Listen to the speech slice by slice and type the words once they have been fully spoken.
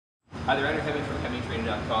Hi there, Andrew Hemming from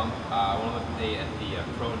HemmingTraining.com. I want to look today at the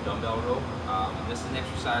prone dumbbell row. This is an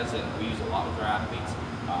exercise that we use a lot with our athletes.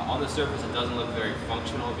 On the surface, it doesn't look very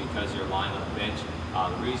functional because you're lying on a bench.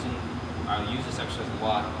 The reason I use this exercise a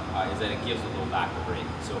lot is that it gives a low back break.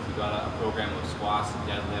 So if you've got a program of squats,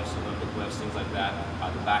 deadlifts, Olympic lifts, things like that,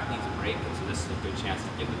 the back needs a break, and so this is a good chance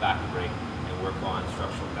to give the back a break and work on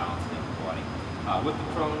structural balance in the body. With the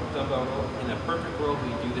prone dumbbell row, in a perfect world,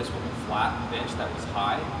 we do this with a flat bench that was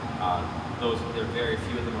high. There are very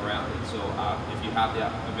few of them around, and so if you have the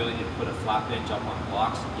ability to put a flat bench up on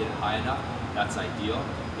blocks and get it high enough, that's ideal.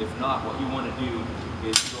 If not, what you want to do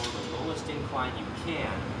is go the lowest incline you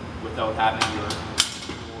can without having your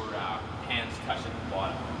hands touch at the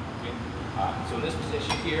bottom. Okay? So in this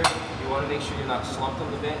position here, you want to make sure you're not slumped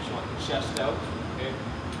on the bench. You want the chest out. Okay?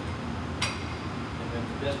 And then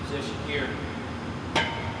for this position here,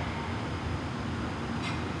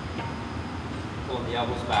 pulling the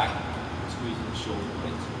elbows back, squeezing the shoulder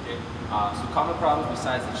blades. Okay? So common problems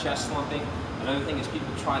besides the chest slumping. Another thing is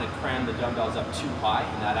people trying to cram the dumbbells up too high,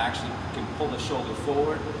 and that actually can pull the shoulder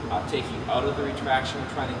forward, take you out of the retraction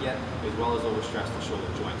you're trying to get, as well as overstress the shoulder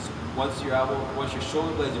joints. Once your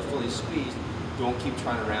shoulder blades are fully squeezed, don't keep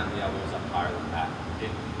trying to ram the elbows up higher than that.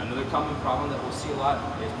 Okay? Another common problem that we'll see a lot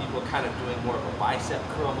is people kind of doing more of a bicep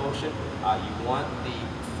curl motion. You want the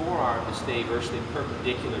forearm to stay virtually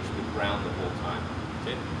perpendicular to the ground the whole time.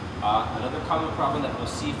 Okay? Another common problem that we'll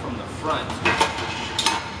see from the front,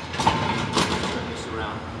 turn this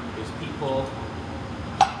around, is people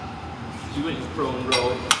doing prone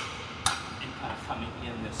row and kind of coming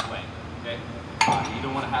in this way. Okay? You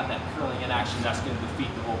don't want to have that curling in action. That's going to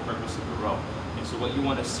defeat the whole purpose of the row. And so what you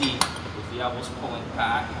want to see is the elbows pulling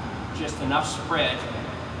back, just enough spread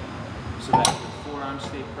so that your forearms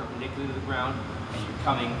stay perpendicular to the ground and you're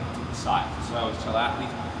coming to the side. So I always tell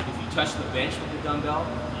athletes, if you touch the bench with the dumbbell,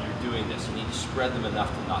 you're doing this. You need to spread them enough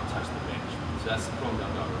to not touch the bench. So that's the prone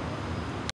dumbbell row.